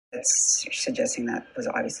That's suggesting that was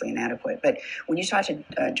obviously inadequate. But when you talked to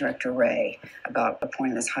Director Wray about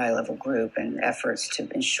appointing this high-level group and efforts to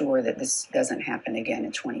ensure that this doesn't happen again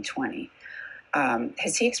in 2020,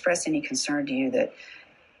 has he expressed any concern to you that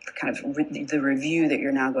kind of the review that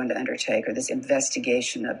you're now going to undertake, or this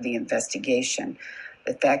investigation of the investigation,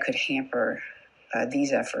 that could hamper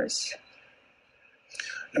these efforts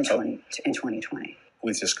in 2020?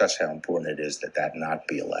 We've discussed how important it is that not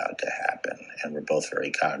be allowed to happen, and we're both very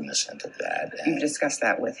cognizant of that. You've discussed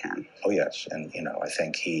that with him? Oh, yes, and, I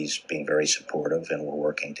think he's being very supportive, and we're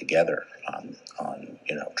working together on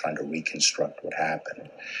trying to reconstruct what happened.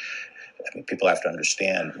 I mean, people have to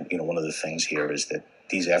understand, one of the things here is that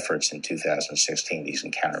these efforts in 2016, these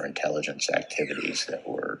counterintelligence activities that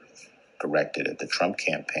were directed at the Trump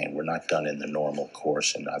campaign, were not done in the normal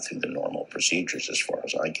course and not through the normal procedures, as far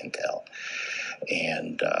as I can tell.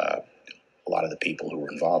 And a lot of the people who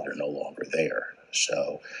were involved are no longer there.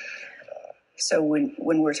 So when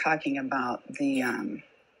we're talking about the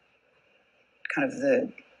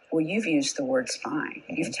you've used the word spying.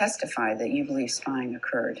 Mm-hmm. You've testified that you believe spying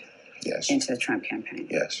occurred. Yes. Into the Trump campaign.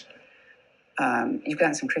 Yes. You've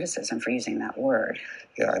gotten some criticism for using that word.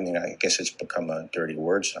 Yeah, I mean, I guess it's become a dirty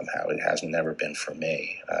word somehow. It has never been for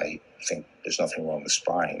me. I think there's nothing wrong with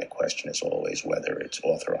spying. The question is always whether it's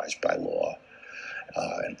authorized by law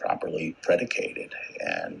and properly predicated.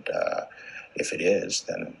 And if it is,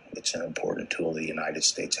 then it's an important tool the United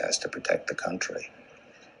States has to protect the country.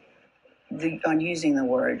 On using the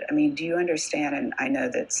word, I mean, do you understand, and I know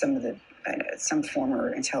that some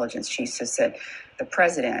former intelligence chiefs have said the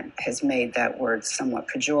president has made that word somewhat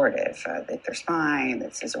pejorative, that they're spying,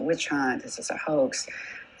 this is a witch hunt, this is a hoax.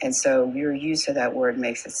 And so your use of that word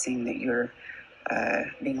makes it seem that you're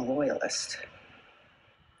being a loyalist.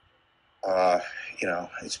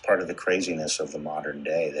 It's part of the craziness of the modern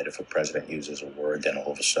day that if a president uses a word, then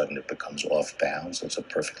all of a sudden it becomes off bounds. It's a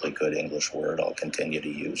perfectly good English word. I'll continue to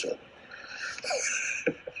use it.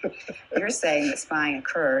 You're saying that spying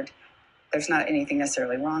occurred. There's not anything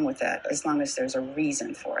necessarily wrong with that, as long as there's a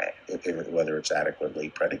reason for it. Whether it's adequately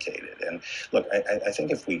predicated. And look, I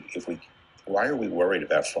think why are we worried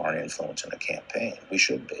about foreign influence in a campaign? We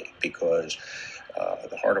should be, because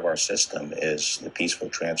the heart of our system is the peaceful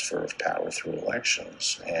transfer of power through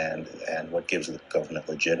elections. And what gives the government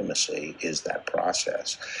legitimacy is that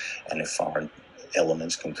process. And if foreign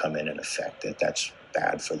elements can come in and affect it, that's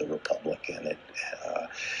bad for the republic. And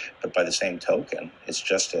but by the same token, it's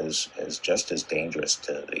just as dangerous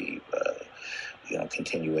to the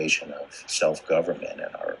continuation of self-government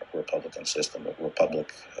in our republican system,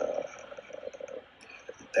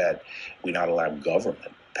 that we not allow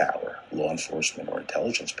government power, law enforcement or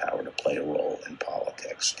intelligence power, to play a role in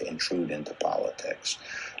politics, to intrude into politics,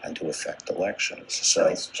 and to affect elections. So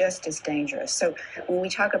it's just as dangerous. So when we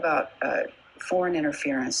talk about foreign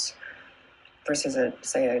interference versus a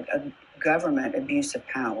government abuse of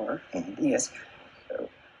power, mm-hmm. Yes,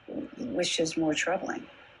 which is more troubling?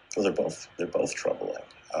 Well, they're both troubling.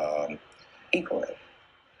 Equally.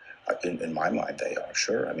 In my mind, they are,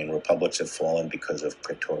 sure. I mean, republics have fallen because of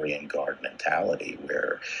Praetorian Guard mentality,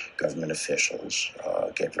 where government officials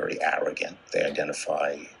get very arrogant. They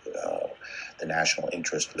identify the national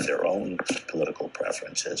interest with their own political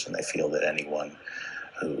preferences, and they feel that anyone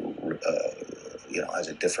who has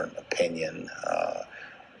a different opinion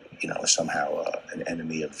is somehow an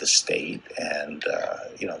enemy of the state. And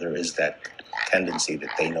there is that tendency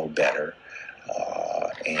that they know better,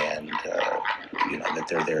 and that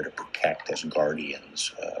they're there to protect as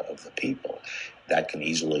guardians of the people. That can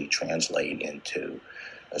easily translate into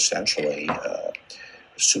essentially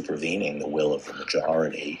supervening the will of the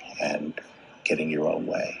majority and getting your own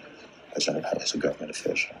way as a government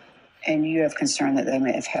official. And you have concern that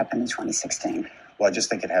may have happened in 2016? Well, I just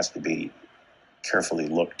think it has to be carefully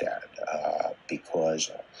looked at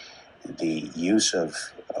because the use of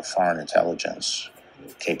foreign intelligence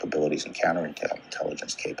capabilities and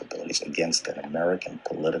counterintelligence capabilities against an American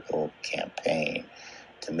political campaign,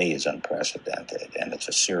 to me, is unprecedented, and it's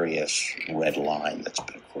a serious red line that's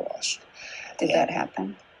been crossed. Did that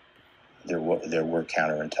happen? There were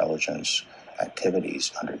counterintelligence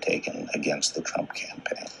activities undertaken against the Trump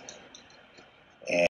campaign.